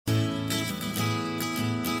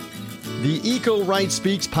The Eco Right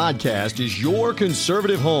Speaks podcast is your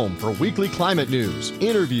conservative home for weekly climate news,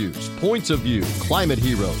 interviews, points of view, climate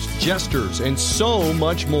heroes, jesters, and so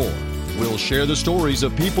much more. We'll share the stories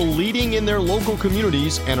of people leading in their local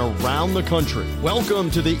communities and around the country.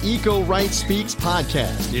 Welcome to the Eco Right Speaks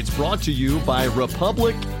podcast. It's brought to you by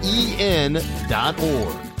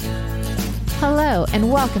republicen.org. Hello,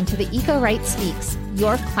 and welcome to the Eco Right Speaks,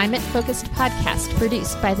 your climate-focused podcast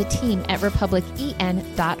produced by the team at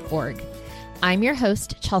republicen.org. I'm your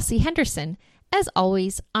host, Chelsea Henderson. As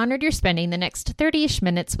always, honored you're spending the next 30-ish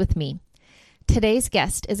minutes with me. Today's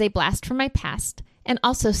guest is a blast from my past and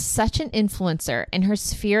also such an influencer in her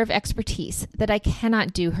sphere of expertise that I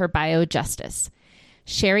cannot do her bio justice.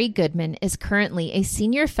 Sherry Goodman is currently a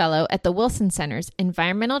senior fellow at the Wilson Center's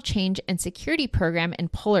Environmental Change and Security Program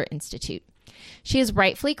and Polar Institute. She is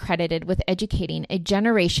rightfully credited with educating a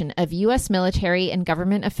generation of U.S. military and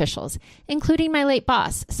government officials, including my late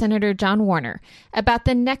boss, Senator John Warner, about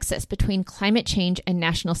the nexus between climate change and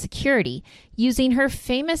national security, using her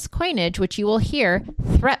famous coinage, which you will hear,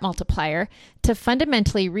 threat multiplier, to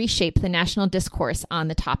fundamentally reshape the national discourse on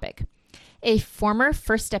the topic. A former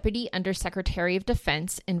First Deputy Undersecretary of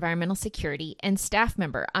Defense, Environmental Security, and staff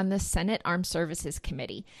member on the Senate Armed Services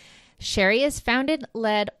Committee, Sherry has founded,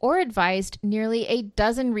 led, or advised nearly a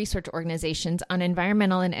dozen research organizations on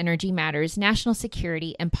environmental and energy matters, national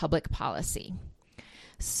security, and public policy.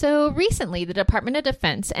 So recently, the Department of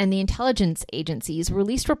Defense and the intelligence agencies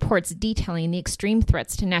released reports detailing the extreme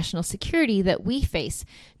threats to national security that we face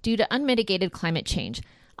due to unmitigated climate change.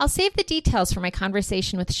 I'll save the details for my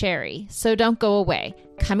conversation with Sherry, so don't go away.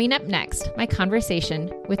 Coming up next, my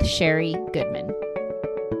conversation with Sherry Goodman.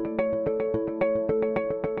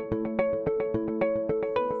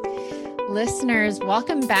 Listeners,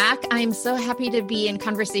 welcome back. I'm so happy to be in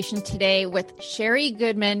conversation today with Sherry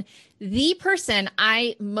Goodman, the person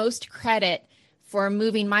I most credit for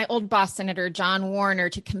moving my old boss, Senator John Warner,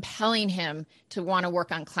 to compelling him to want to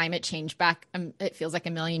work on climate change back, it feels like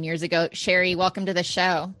a million years ago. Sherry, welcome to the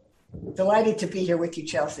show. Delighted to be here with you,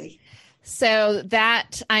 Chelsea. So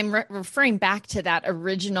that I'm referring back to that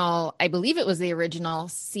original, I believe it was the original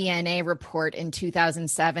CNA report in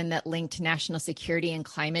 2007 that linked national security and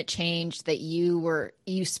climate change, that you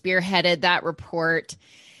spearheaded that report.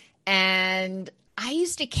 And I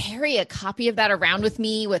used to carry a copy of that around with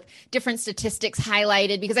me with different statistics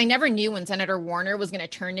highlighted because I never knew when Senator Warner was going to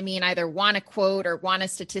turn to me and either want a quote or want a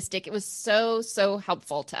statistic. It was so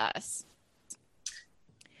helpful to us.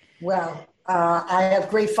 Well, I have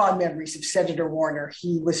great fond memories of Senator Warner.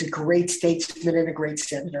 He was a great statesman and a great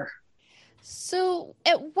senator. So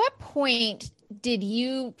at what point did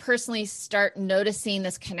you personally start noticing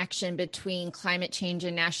this connection between climate change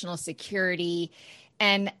and national security?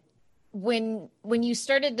 And when you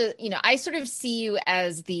started to, I sort of see you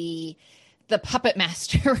as the puppet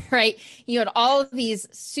master, right? You had all of these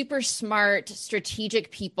super smart,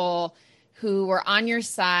 strategic people who were on your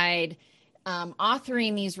side,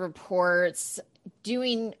 authoring these reports,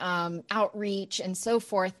 doing outreach and so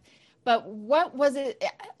forth. But what was it?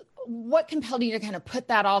 What compelled you to kind of put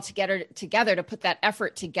that all together to put that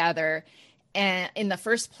effort together in the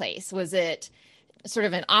first place? Was it sort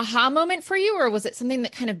of an aha moment for you, or was it something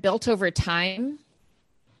that kind of built over time?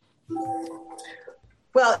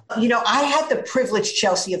 Well, I had the privilege,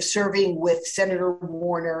 Chelsea, of serving with Senator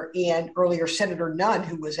Warner and earlier Senator Nunn,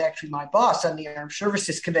 who was actually my boss on the Armed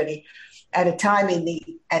Services Committee, at a time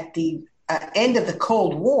at the end of the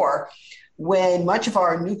Cold War, when much of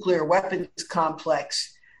our nuclear weapons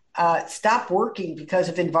complex stopped working because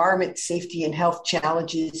of environment, safety, and health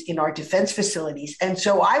challenges in our defense facilities. And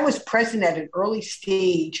so I was present at an early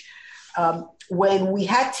stage when we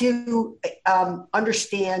had to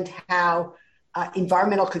understand how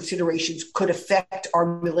environmental considerations could affect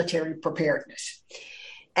our military preparedness.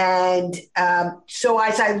 And so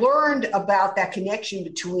as I learned about that connection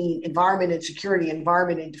between environment and security,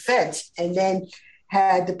 environment and defense, and then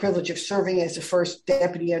had the privilege of serving as the first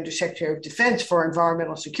Deputy Undersecretary of Defense for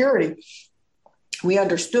Environmental Security, we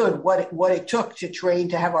understood what it took to train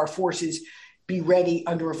to have our forces be ready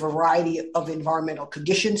under a variety of environmental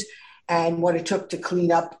conditions, and what it took to clean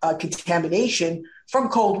up contamination from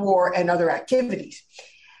Cold War and other activities.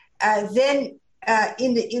 Then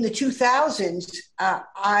in the 2000s,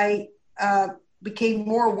 I became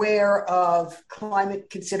more aware of climate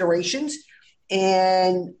considerations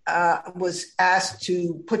and was asked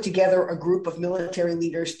to put together a group of military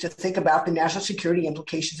leaders to think about the national security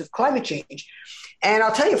implications of climate change. And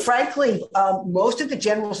I'll tell you, frankly, most of the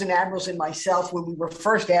generals and admirals and myself, when we were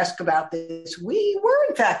first asked about this, we were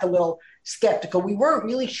in fact a little skeptical. We weren't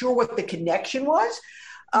really sure what the connection was.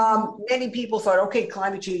 Many people thought, okay,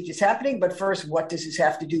 climate change is happening, but first, what does this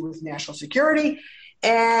have to do with national security?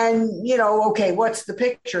 And, okay, what's the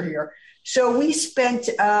picture here? So we spent,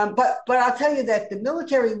 but I'll tell you that the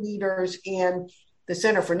military leaders and the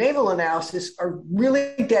Center for Naval Analysis are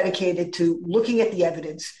really dedicated to looking at the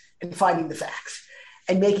evidence and finding the facts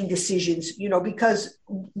and making decisions, because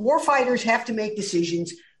warfighters have to make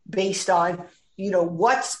decisions based on,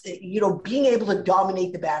 being able to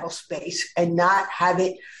dominate the battle space and not have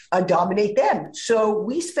it dominate them. So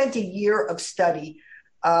we spent a year of study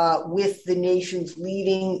with the nation's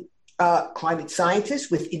leading climate scientists,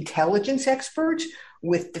 with intelligence experts,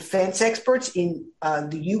 with defense experts in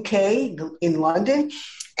the UK, in London,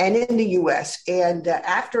 and in the US. And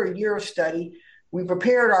after a year of study, we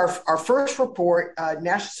prepared our first report,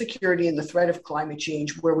 National Security and the Threat of Climate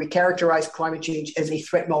Change, where we characterized climate change as a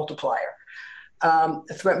threat multiplier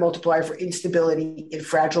for instability in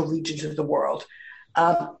fragile regions of the world.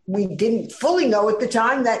 We didn't fully know at the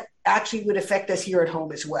time that actually would affect us here at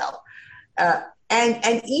home as well.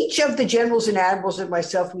 And each of the generals and admirals and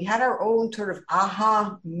myself, we had our own sort of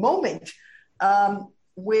aha moment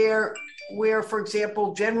where, for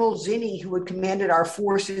example, General Zinni, who had commanded our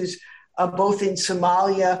forces both in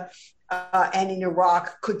Somalia and in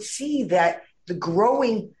Iraq, could see that the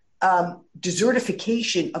growing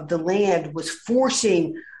desertification of the land was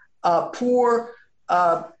forcing poor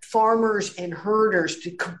farmers and herders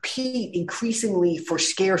to compete increasingly for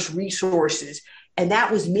scarce resources. And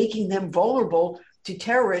that was making them vulnerable to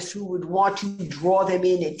terrorists who would want to draw them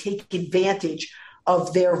in and take advantage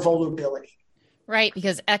of their vulnerability. Right,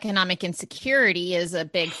 because economic insecurity is a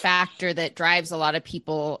big factor that drives a lot of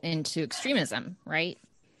people into extremism, right?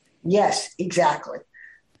 Yes, exactly.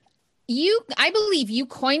 I believe you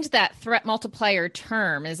coined that threat multiplier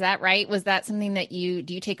term. Is that right? Was that something that do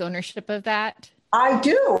you take ownership of that? I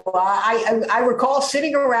do. I recall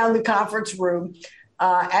sitting around the conference room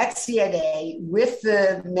at CNA with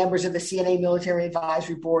the members of the CNA Military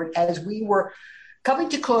Advisory Board as we were coming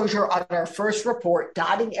to closure on our first report,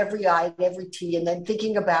 dotting every I and every T, and then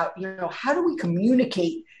thinking about, how do we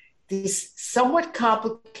communicate this somewhat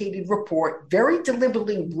complicated report, very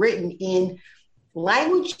deliberately written in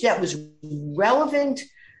language that was relevant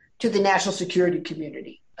to the national security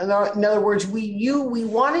community. In other words, we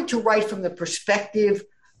wanted to write from the perspective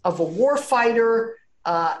of a warfighter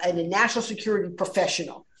and a national security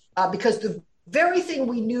professional, because the very thing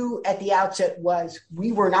we knew at the outset was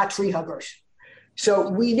we were not tree huggers. So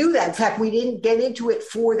we knew that. In fact, we didn't get into it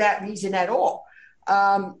for that reason at all.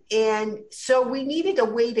 And so we needed a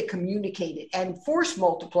way to communicate it. And force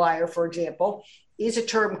multiplier, for example, is a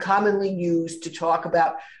term commonly used to talk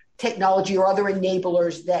about technology or other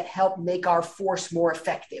enablers that help make our force more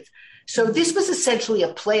effective. So this was essentially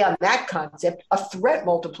a play on that concept, a threat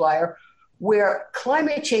multiplier, where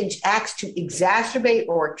climate change acts to exacerbate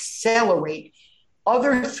or accelerate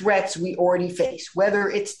other threats we already face, whether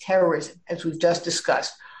it's terrorism, as we've just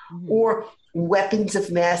discussed, or weapons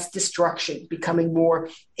of mass destruction becoming more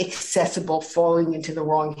accessible, falling into the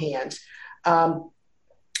wrong hands.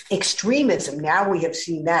 Extremism, now we have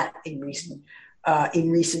seen that in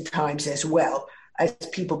recent times as well, as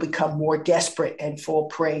people become more desperate and fall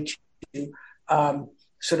prey to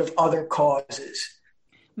sort of other causes.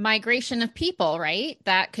 Migration of people, right?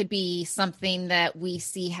 That could be something that we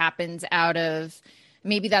see happens out of,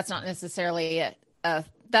 maybe that's not necessarily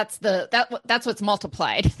that's what's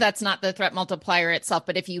multiplied. That's not the threat multiplier itself.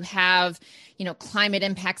 But if you have, climate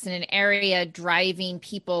impacts in an area driving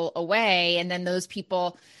people away, and then those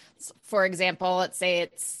people, for example, let's say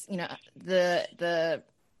it's, the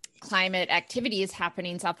climate activity is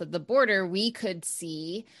happening south of the border, we could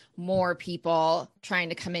see more people trying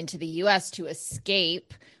to come into the U.S. to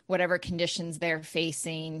escape whatever conditions they're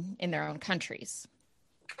facing in their own countries.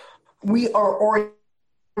 We are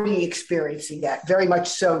already experiencing that, very much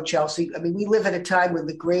so, Chelsea. I mean, we live at a time with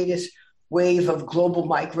the greatest wave of global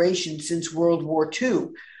migration since World War II.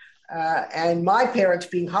 And my parents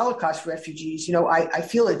being Holocaust refugees, I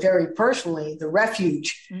feel it very personally, the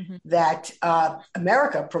refuge that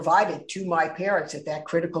America provided to my parents at that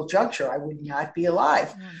critical juncture. I would not be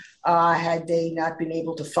alive had they not been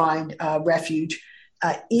able to find refuge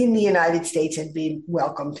in the United States and been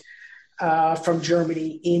welcomed from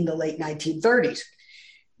Germany in the late 1930s.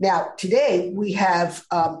 Now, today we have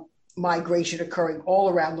migration occurring all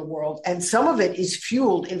around the world, and some of it is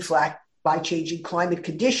fueled, in fact, by changing climate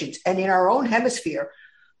conditions. And in our own hemisphere,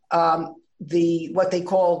 what they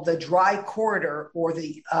call the dry corridor, or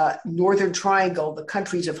the Northern Triangle, the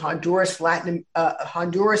countries of Honduras, Guatemala,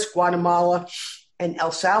 and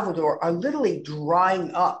El Salvador are literally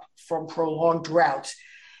drying up from prolonged droughts.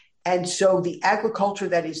 And so the agriculture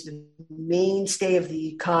that is the mainstay of the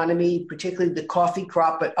economy, particularly the coffee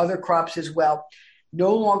crop, but other crops as well,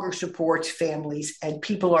 no longer supports families, and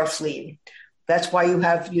people are fleeing. That's why you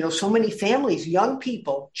have, so many families, young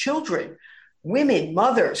people, children, women,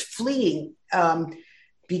 mothers fleeing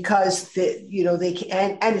because they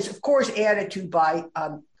can, and it's of course added to by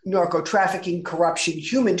narco trafficking, corruption,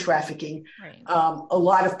 human trafficking, right. A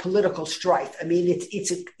lot of political strife. I mean,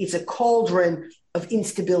 it's a cauldron of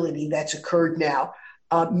instability that's occurred now,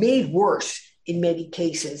 made worse in many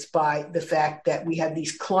cases by the fact that we have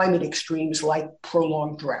these climate extremes like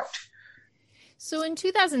prolonged drought. So in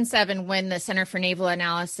 2007, when the Center for Naval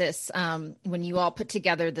Analysis, when you all put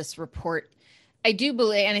together this report, I do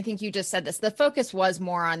believe, and I think you just said this, the focus was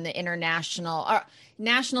more on the international,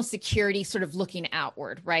 national security, sort of looking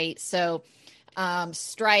outward, right? So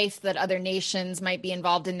strife that other nations might be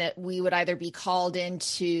involved in, that we would either be called in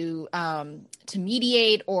to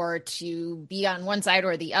mediate or to be on one side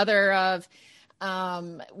or the other of.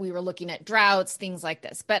 We were looking at droughts, things like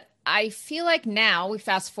this. But I feel like now we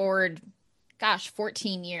fast forward,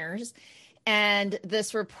 14 years. And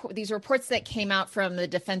these reports that came out from the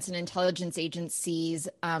defense and intelligence agencies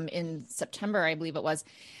in September, I believe it was,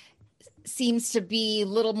 seems to be a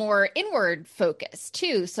little more inward focused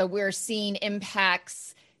too. So we're seeing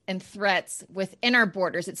impacts and threats within our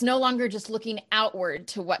borders. It's no longer just looking outward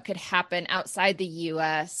to what could happen outside the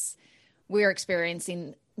U.S. We're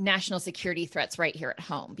experiencing national security threats right here at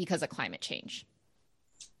home because of climate change.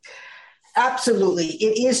 Absolutely.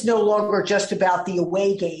 It is no longer just about the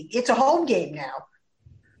away game. It's a home game now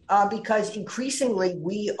because increasingly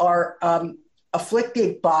we are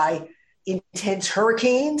afflicted by intense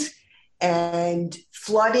hurricanes and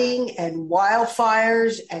flooding and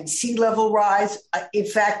wildfires and sea level rise. In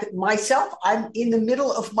fact, myself, I'm in the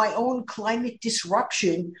middle of my own climate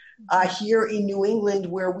disruption here in New England,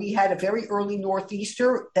 where we had a very early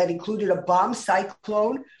northeaster that included a bomb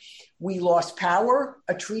cyclone. We lost power.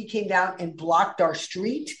 A tree came down and blocked our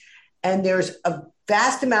street. And there's a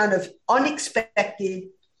vast amount of unexpected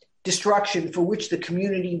destruction for which the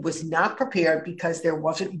community was not prepared because there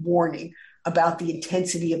wasn't warning about the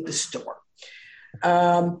intensity of the storm.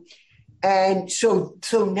 And so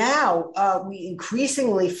now we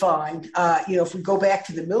increasingly find, if we go back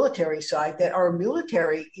to the military side, that our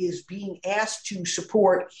military is being asked to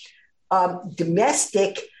support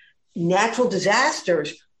domestic natural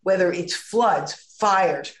disasters, whether it's floods,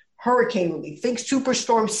 fires, hurricane relief. Think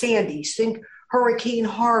Superstorm Sandy, think Hurricane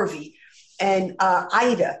Harvey, and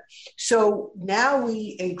Ida. So now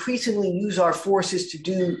we increasingly use our forces to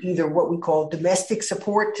do either what we call domestic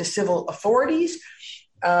support to civil authorities,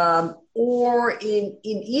 or in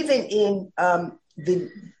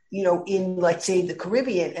let's say the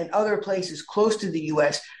Caribbean and other places close to the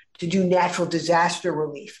U.S. to do natural disaster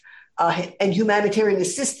relief and humanitarian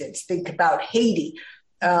assistance. Think about Haiti,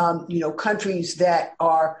 countries that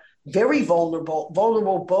are very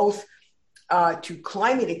vulnerable both to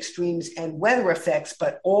climate extremes and weather effects,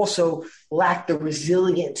 but also lack the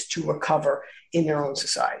resilience to recover in their own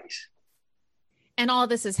societies. And all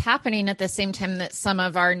this is happening at the same time that some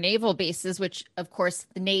of our naval bases, which of course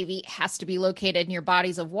the Navy has to be located near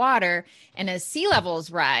bodies of water, and as sea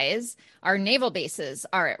levels rise, our naval bases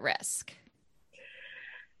are at risk.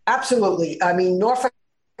 Absolutely. I mean, Norfolk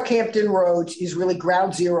Hampton Roads is really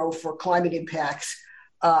ground zero for climate impacts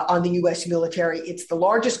on the U.S. military. It's the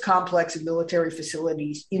largest complex of military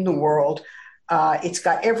facilities in the world. It's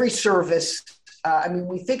got every service.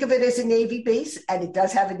 We think of it as a Navy base, and it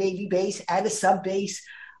does have a Navy base and a sub base,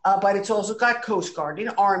 but it's also got Coast Guard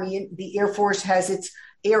and Army, and the Air Force has its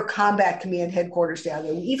Air Combat Command headquarters down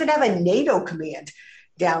there. We even have a NATO command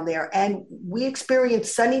down there, and we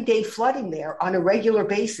experience sunny day flooding there on a regular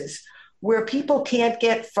basis, where people can't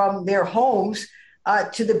get from their homes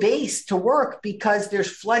to the base to work because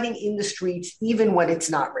there's flooding in the streets, even when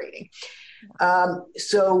it's not raining.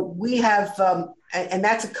 So we have, and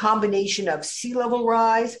that's a combination of sea level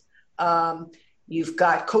rise. You've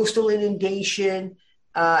got coastal inundation,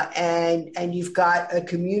 and you've got a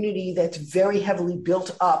community that's very heavily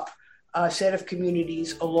built up, a set of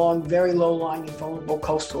communities along very low-lying and vulnerable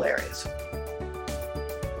coastal areas.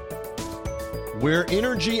 We're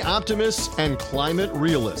energy optimists and climate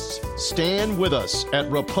realists. Stand with us at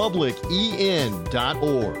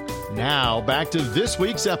republicen.org. Now, back to this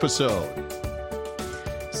week's episode.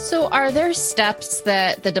 So are there steps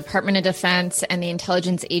that the Department of Defense and the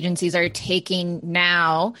intelligence agencies are taking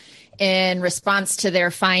now in response to their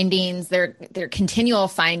findings, their continual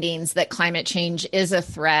findings that climate change is a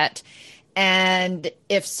threat? And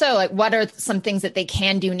if so, like, what are some things that they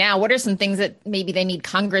can do now? What are some things that maybe they need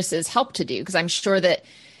Congress's help to do? Because I'm sure that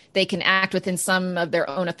they can act within some of their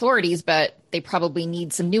own authorities, but they probably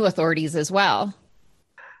need some new authorities as well.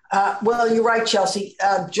 Well, you're right, Chelsea.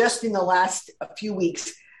 Just in the last few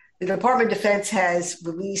weeks, the Department of Defense has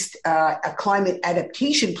released a climate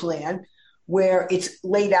adaptation plan where it's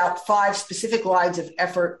laid out 5 specific lines of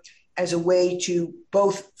effort as a way to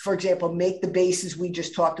both, for example, make the bases we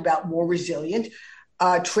just talked about more resilient,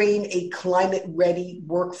 train a climate-ready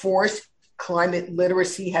workforce. Climate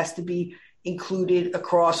literacy has to be included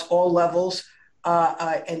across all levels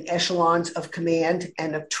and echelons of command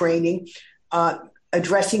and of training,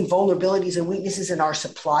 addressing vulnerabilities and weaknesses in our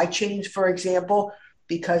supply chains, for example,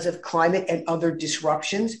 because of climate and other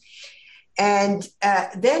disruptions. And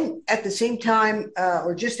then at the same time,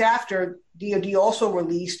 or just after, DoD also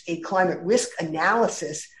released a climate risk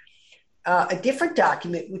analysis, a different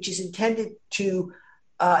document, which is intended to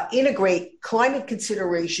integrate climate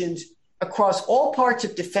considerations across all parts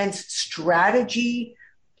of defense strategy,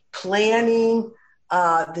 planning,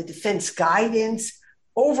 the defense guidance,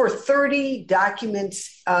 over 30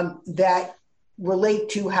 documents that relate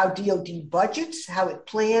to how DoD budgets, how it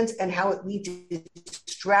plans, and how it leads its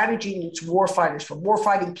strategy and its warfighters, from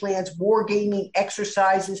warfighting plans, wargaming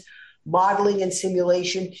exercises, modeling and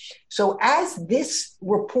simulation. So as this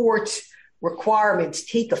report's requirements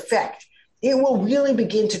take effect, it will really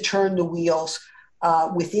begin to turn the wheels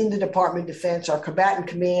within the Department of Defense. Our combatant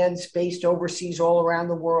commands based overseas all around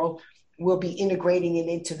the world will be integrating it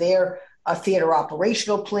into their theater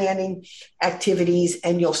operational planning activities.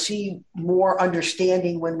 And you'll see more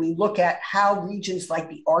understanding when we look at how regions like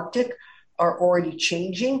the Arctic are already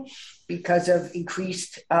changing because of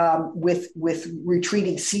increased with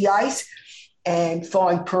retreating sea ice and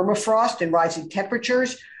thawing permafrost and rising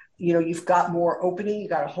temperatures. You know, you've got more opening.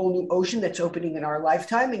 You've got a whole new ocean that's opening in our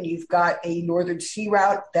lifetime. And you've got a northern sea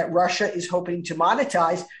route that Russia is hoping to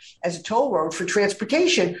monetize as a toll road for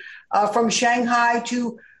transportation from Shanghai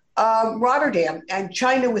to Rotterdam, and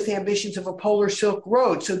China with ambitions of a polar Silk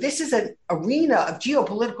Road. So this is an arena of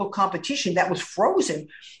geopolitical competition that was frozen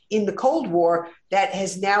in the Cold War that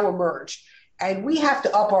has now emerged. And we have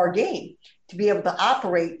to up our game to be able to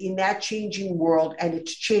operate in that changing world. And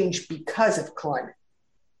it's changed because of climate.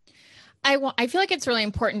 I feel like it's really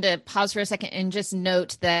important to pause for a second and just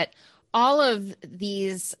note that all of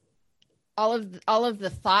the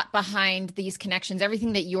thought behind these connections,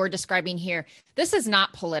 everything that you're describing here, this is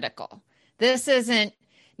not political. This isn't,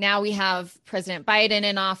 now we have President Biden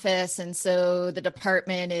in office, and so the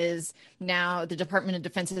Department of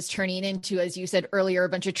Defense is turning into, as you said earlier, a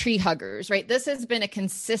bunch of tree huggers, right? This has been a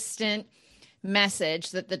consistent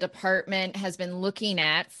message that the department has been looking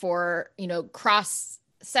at for, cross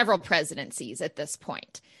several presidencies at this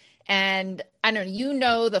point. And I don't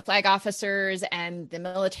know, the flag officers and the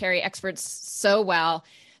military experts so well.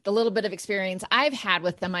 The little bit of experience I've had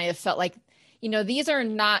with them, I have felt like, these are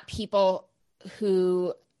not people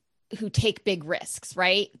who take big risks,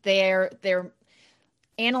 right? They're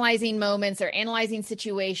analyzing moments, they're analyzing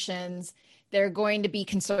situations. They're going to be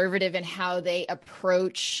conservative in how they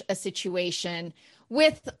approach a situation.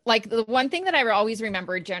 With like the one thing that I always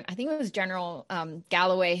remember, I think it was General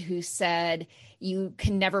Galloway who said, you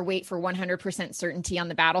can never wait for 100% certainty on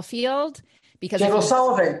the battlefield. Because General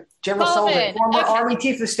Sullivan, former Army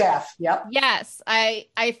Chief of Staff. Yep. Yes, I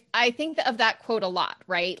think of that quote a lot,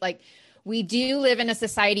 right? Like, we do live in a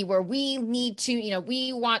society where we need to,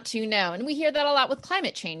 we want to know. And we hear that a lot with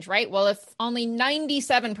climate change, right? Well, if only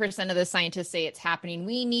 97% of the scientists say it's happening,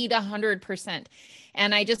 we need 100%.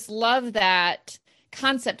 And I just love that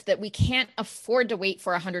concept that we can't afford to wait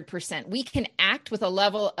for 100%. We can act with a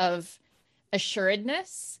level of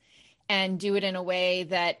assuredness and do it in a way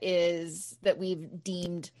that we've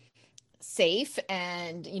deemed safe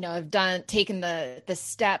and, have taken the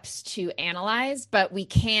steps to analyze, but we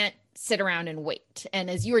can't sit around and wait. And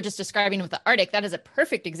as you were just describing with the Arctic, that is a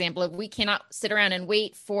perfect example of we cannot sit around and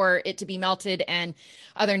wait for it to be melted and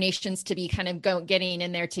other nations to be kind of getting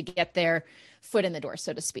in there to get their foot in the door,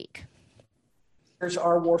 so to speak.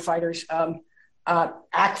 Our warfighters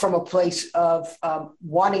act from a place of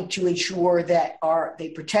wanting to ensure that they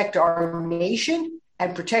protect our nation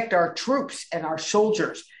and protect our troops and our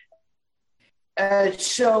soldiers.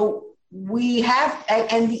 So we have,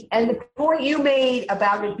 and the point you made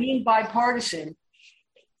about it being bipartisan,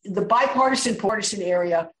 the partisan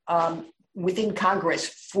area within Congress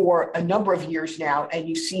for a number of years now, and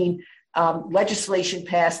you've seen legislation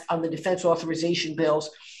passed on the defense authorization bills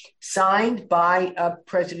signed by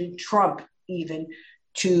President Trump even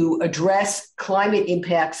to address climate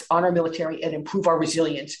impacts on our military and improve our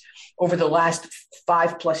resilience over the last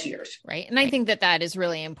 5+ years. Right. And I think that is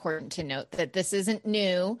really important to note, that this isn't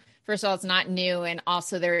new. First of all, it's not new. And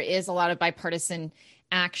also there is a lot of bipartisan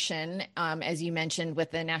action, as you mentioned,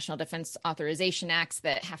 with the National Defense Authorization Acts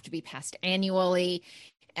that have to be passed annually.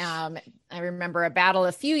 I remember a battle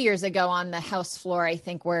a few years ago on the House floor, I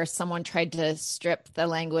think, where someone tried to strip the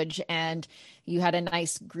language, and you had a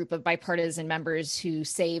nice group of bipartisan members who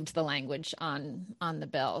saved the language on the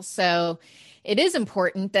bill. So it is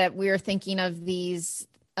important that we're thinking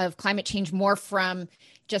of climate change more from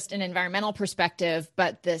just an environmental perspective,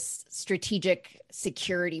 but this strategic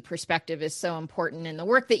security perspective is so important, and the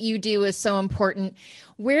work that you do is so important.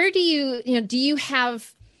 Where do you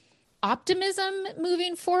have optimism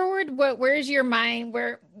moving forward? Where's your mind?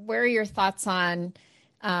 Where are your thoughts on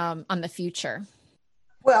the future?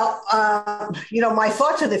 Well, my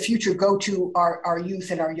thoughts of the future go to our youth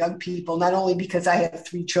and our young people, not only because I have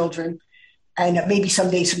 3 children and maybe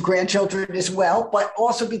someday some grandchildren as well, but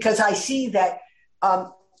also because I see that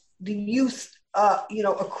the youth,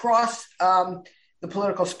 across the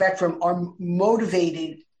political spectrum are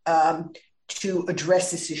motivated to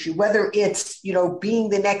address this issue, whether it's, being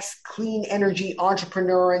the next clean energy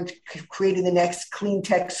entrepreneur and creating the next clean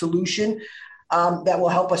tech solution that will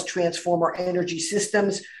help us transform our energy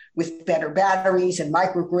systems with better batteries and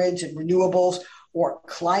microgrids and renewables, or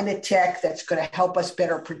climate tech that's going to help us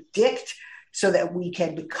better predict so that we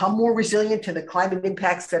can become more resilient to the climate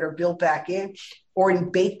impacts that are built back in, already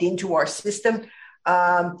baked into our system.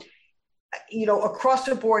 Across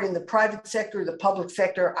the board in the private sector, the public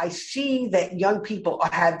sector, I see that young people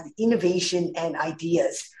have innovation and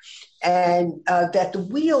ideas, and that the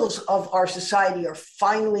wheels of our society are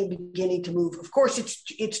finally beginning to move. Of course,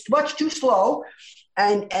 it's much too slow,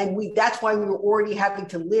 and that's why we're already having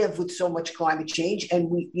to live with so much climate change. And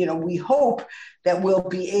we hope that we'll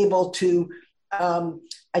be able to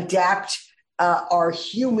adapt our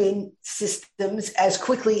human systems as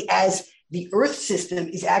quickly as the Earth system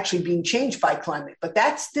is actually being changed by climate, but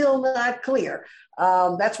that's still not clear.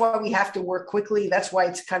 That's why we have to work quickly. That's why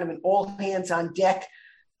it's kind of an all hands on deck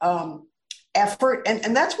effort.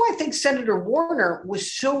 And that's why I think Senator Warner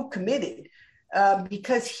was so committed,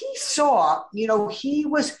 because he saw, he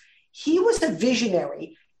was a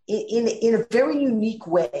visionary in a very unique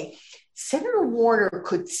way. Senator Warner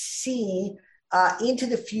could see into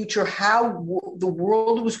the future how the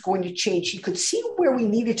world was going to change. He could see where we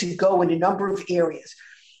needed to go in a number of areas.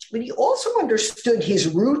 But he also understood his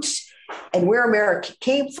roots and where America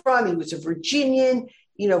came from. He was a Virginian,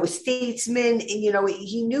 a statesman. And,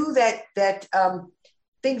 he knew that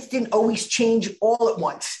things didn't always change all at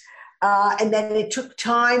once. And that it took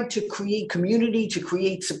time to create community, to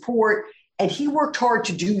create support. And he worked hard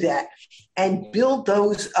to do that and build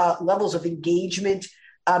those levels of engagement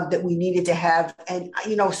that we needed to have. And,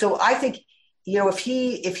 so I think,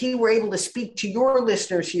 if he were able to speak to your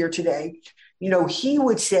listeners here today, he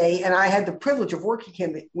would say, and I had the privilege of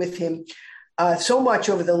working with him so much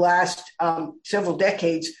over the last several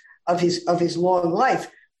decades of his long life,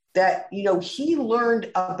 that, he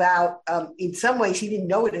learned about, in some ways he didn't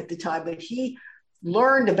know it at the time, but he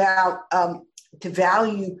learned about to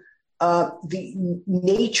value the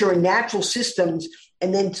nature and natural systems,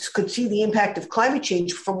 and then could see the impact of climate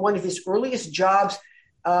change from one of his earliest jobs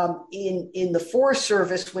in the Forest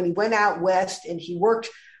Service, when he went out west and he worked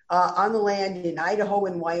on the land in Idaho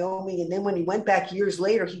and Wyoming. And then when he went back years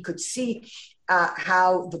later, he could see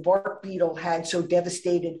how the bark beetle had so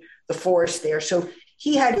devastated the forest there. So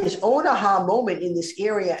he had his own aha moment in this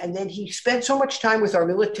area. And then he spent so much time with our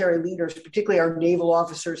military leaders, particularly our naval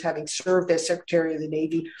officers, having served as Secretary of the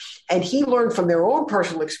Navy. And he learned from their own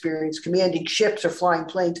personal experience commanding ships or flying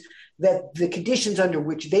planes that the conditions under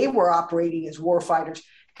which they were operating as warfighters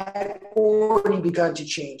had already begun to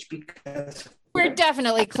change. Because we're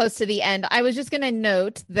definitely close to the end. I was just going to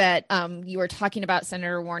note that you were talking about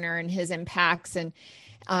Senator Warner and his impacts. And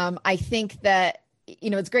I think that,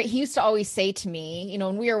 it's great. He used to always say to me,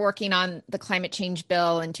 when we were working on the climate change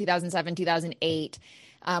bill in 2007, 2008,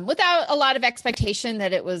 without a lot of expectation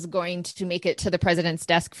that it was going to make it to the president's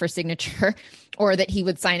desk for signature, or that he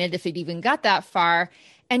would sign it if it even got that far.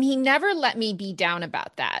 And he never let me be down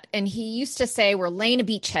about that. And he used to say, we're laying a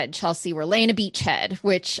beachhead, Chelsea, we're laying a beachhead,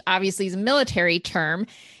 which obviously is a military term.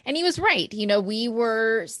 And he was right. We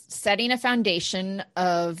were setting a foundation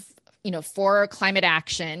of, for climate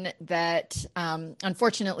action that,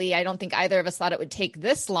 unfortunately, I don't think either of us thought it would take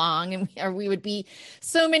this long, and we would be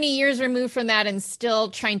so many years removed from that and still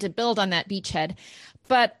trying to build on that beachhead.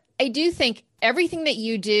 But I do think everything that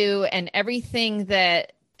you do and everything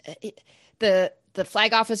that the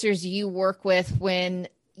flag officers you work with, when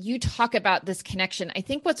you talk about this connection, I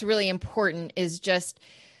think what's really important is just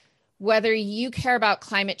whether you care about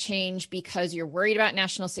climate change because you're worried about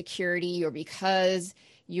national security, or because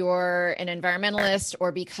you're an environmentalist,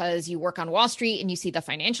 or because you work on Wall Street and you see the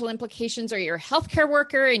financial implications, or you're a healthcare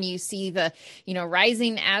worker and you see the,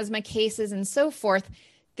 rising asthma cases and so forth.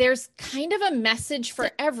 There's kind of a message for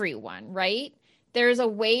everyone, right? There's a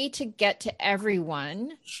way to get to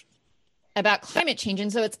everyone about climate change.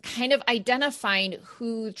 And so it's kind of identifying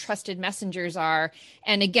who trusted messengers are.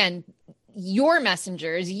 And again, you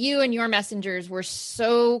and your messengers were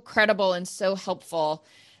so credible and so helpful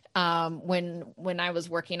when I was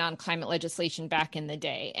working on climate legislation back in the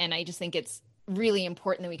day. And I just think it's really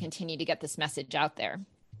important that we continue to get this message out there.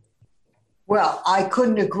 Well, I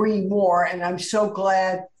couldn't agree more. And I'm so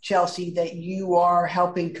glad, Chelsea, that you are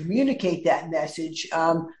helping communicate that message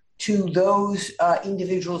to those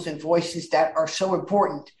individuals and voices that are so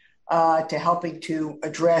important to helping to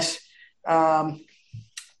address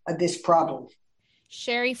this problem.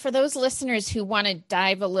 Sherry, for those listeners who want to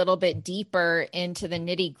dive a little bit deeper into the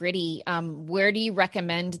nitty gritty, where do you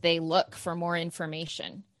recommend they look for more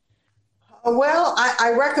information? Well,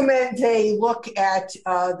 I recommend they look at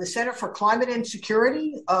the Center for Climate and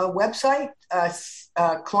Security website,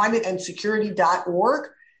 climateandsecurity.org.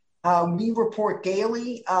 We report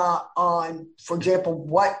daily on, for example,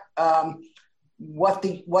 what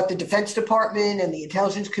the Defense Department and the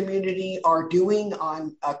intelligence community are doing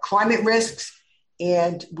on climate risks,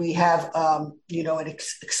 and we have an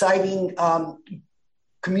exciting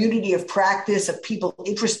community of practice of people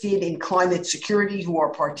interested in climate security who are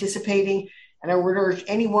participating. And I would urge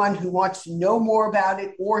anyone who wants to know more about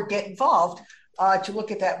it or get involved to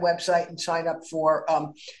look at that website and sign up for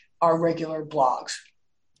our regular blogs.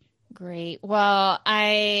 Great. Well,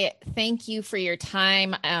 I thank you for your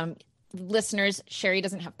time. Listeners, Sherry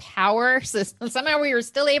doesn't have power, so somehow we were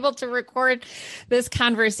still able to record this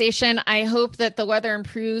conversation. I hope that the weather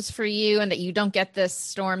improves for you and that you don't get this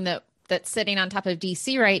storm that's sitting on top of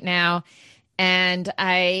DC right now. And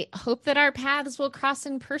I hope that our paths will cross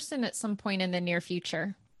in person at some point in the near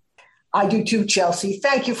future. I do too, Chelsea.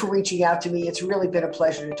 Thank you for reaching out to me. It's really been a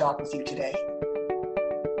pleasure to talk with you today.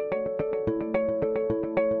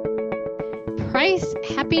 Price,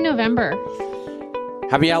 happy November.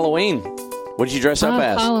 Happy Halloween. What did you dress up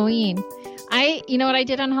as? Halloween. You know what I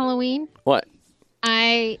did on Halloween? What?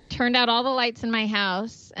 I turned out all the lights in my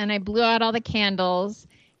house and I blew out all the candles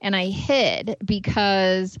and I hid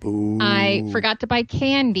because I forgot to buy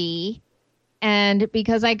candy, and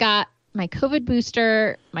because I got my COVID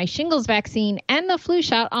booster, my shingles vaccine, and the flu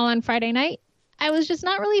shot all on Friday night, I was just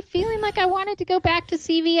not really feeling like I wanted to go back to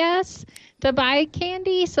CVS to buy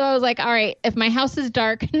candy. So I was like, all right, if my house is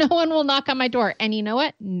dark, no one will knock on my door. And you know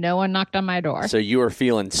what? No one knocked on my door. So you were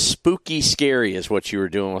feeling spooky scary is what you were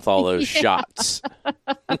doing with all those shots.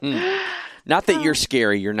 Not that you're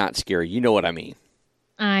scary. You're not scary. You know what I mean.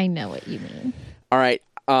 I know what you mean. All right.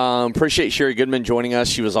 Appreciate Sherry Goodman joining us.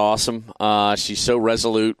 She was awesome. She's so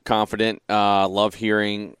resolute, confident. I love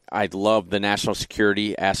the national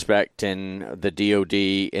security aspect and the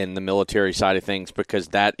DOD and the military side of things, because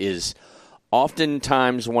that is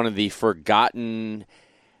oftentimes one of the forgotten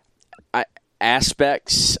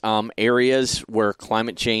aspects, areas where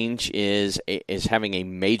climate change is having a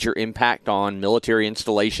major impact on military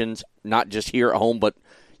installations, not just here at home, but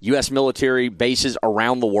U.S. military bases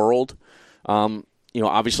around the world.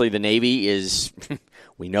 Obviously the Navy is,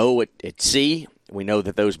 we know at sea. We know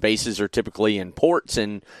that those bases are typically in ports,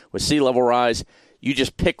 and with sea level rise, you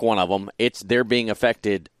just pick one of them. They're being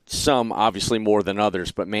affected, some obviously more than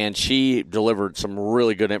others. But man, she delivered some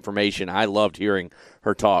really good information. I loved hearing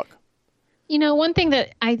her talk. One thing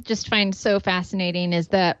that I just find so fascinating is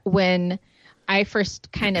that when I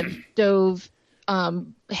first kind of dove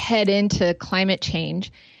head into climate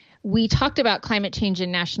change, we talked about climate change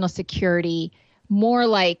and national security more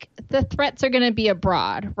like the threats are going to be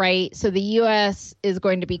abroad, right? So the U.S. is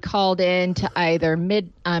going to be called in to either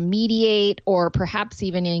mediate or perhaps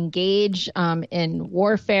even engage in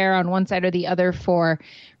warfare on one side or the other for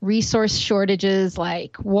resource shortages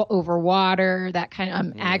like over water, that kind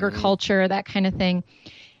of agriculture, that kind of thing.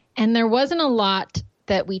 And there wasn't a lot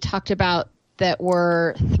that we talked about that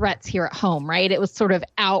were threats here at home, right? It was sort of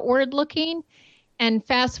outward looking. And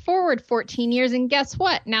fast forward 14 years, and guess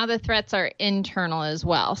what? Now the threats are internal as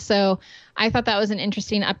well. So I thought that was an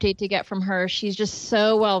interesting update to get from her. She's just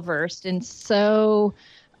so well-versed and so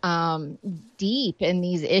deep in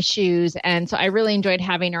these issues. And so I really enjoyed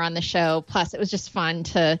having her on the show. Plus, it was just fun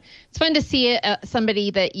to see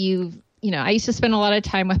somebody that I used to spend a lot of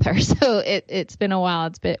time with her. So it's been a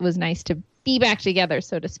while. It was nice to be back together,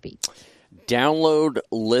 so to speak. Download,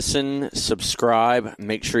 listen, subscribe.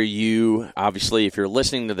 Make sure you, obviously, if you're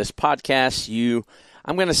listening to this podcast,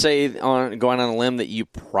 I'm going to say, going on a limb, that you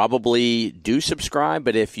probably do subscribe.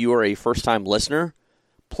 But if you are a first-time listener,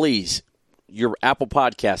 please, your Apple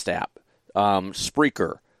Podcast app,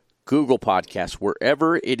 Spreaker, Google Podcasts,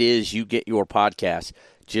 wherever it is you get your podcast,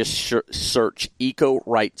 just search Eco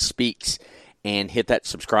Right Speaks and hit that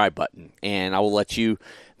subscribe button. And I will let you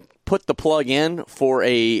put the plug in for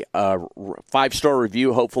a 5-star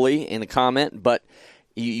review, hopefully, in a comment. But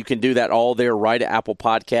you can do that all there right at Apple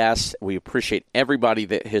Podcasts. We appreciate everybody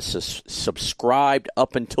that has subscribed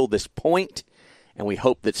up until this point. And we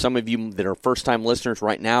hope that some of you that are first-time listeners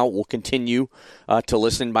right now will continue to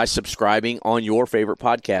listen by subscribing on your favorite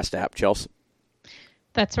podcast app, Chelsea.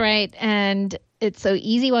 That's right. And it's so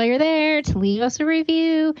easy while you're there to leave us a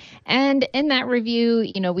review. And in that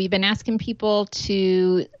review, we've been asking people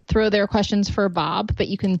to throw their questions for Bob, but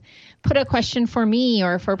you can put a question for me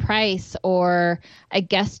or for Price or a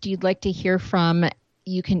guest you'd like to hear from.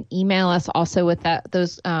 You can email us also with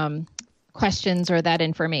those questions or that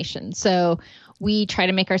information. So we try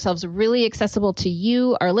to make ourselves really accessible to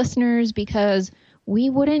you, our listeners, because we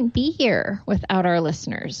wouldn't be here without our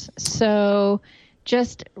listeners. So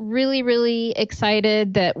just really, really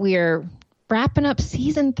excited that we're wrapping up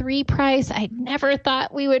season 3, Price. I never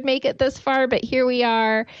thought we would make it this far, but here we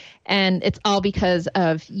are. And it's all because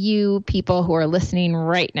of you people who are listening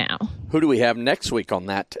right now. Who do we have next week on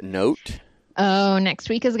that note? Oh, next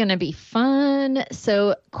week is going to be fun.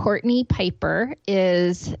 So Courtney Piper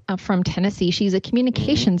is from Tennessee. She's a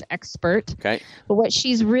communications expert. Okay. But what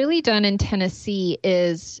she's really done in Tennessee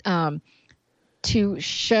is to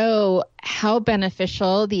show how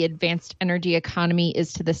beneficial the advanced energy economy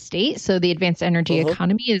is to the state. So the advanced energy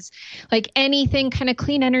economy is like anything kind of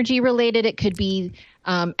clean energy related. It could be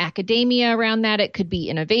academia around that. It could be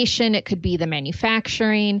innovation. It could be the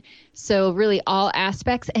manufacturing. So really all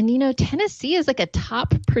aspects. And, Tennessee is like a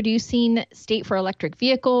top producing state for electric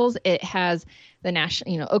vehicles. It has the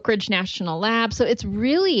national, Oak Ridge National Lab. So it's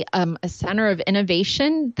really a center of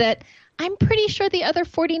innovation that I'm pretty sure the other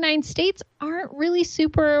 49 states aren't really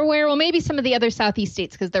super aware. Well, maybe some of the other Southeast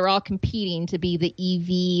states, because they're all competing to be the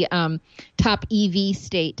EV, top EV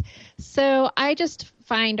state. So I just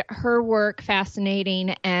find her work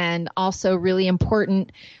fascinating and also really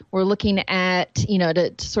important. We're looking at,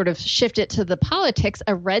 to sort of shift it to the politics,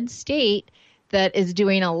 a red state that is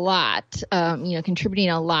doing a lot,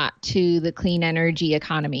 contributing a lot to the clean energy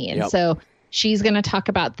economy. And so she's going to talk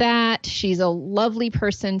about that. She's a lovely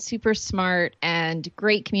person, super smart, and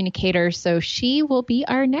great communicator. So she will be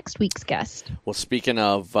our next week's guest. Well, speaking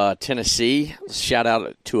of Tennessee, shout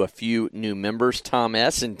out to a few new members. Tom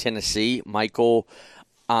S. in Tennessee, Michael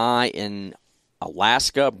I. in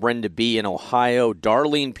Alaska, Brenda B. in Ohio,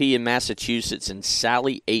 Darlene P. in Massachusetts, and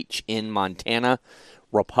Sally H. in Montana.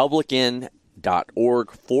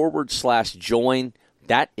 Republican.org/join.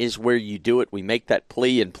 That is where you do it. We make that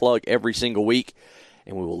plea and plug every single week,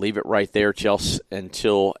 and we will leave it right there, Chelsea,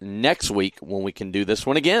 until next week when we can do this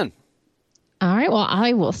one again. All right. Well,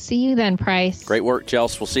 I will see you then, Price. Great work,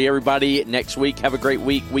 Chelsea. We'll see everybody next week. Have a great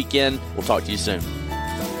weekend. We'll talk to you soon.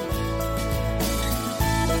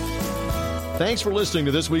 Thanks for listening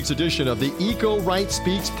to this week's edition of the Eco Right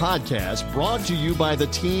Speaks podcast, brought to you by the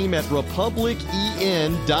team at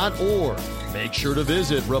republicen.org. Make sure to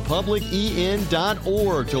visit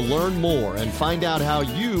republicen.org to learn more and find out how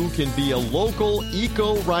you can be a local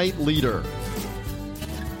Eco Right leader.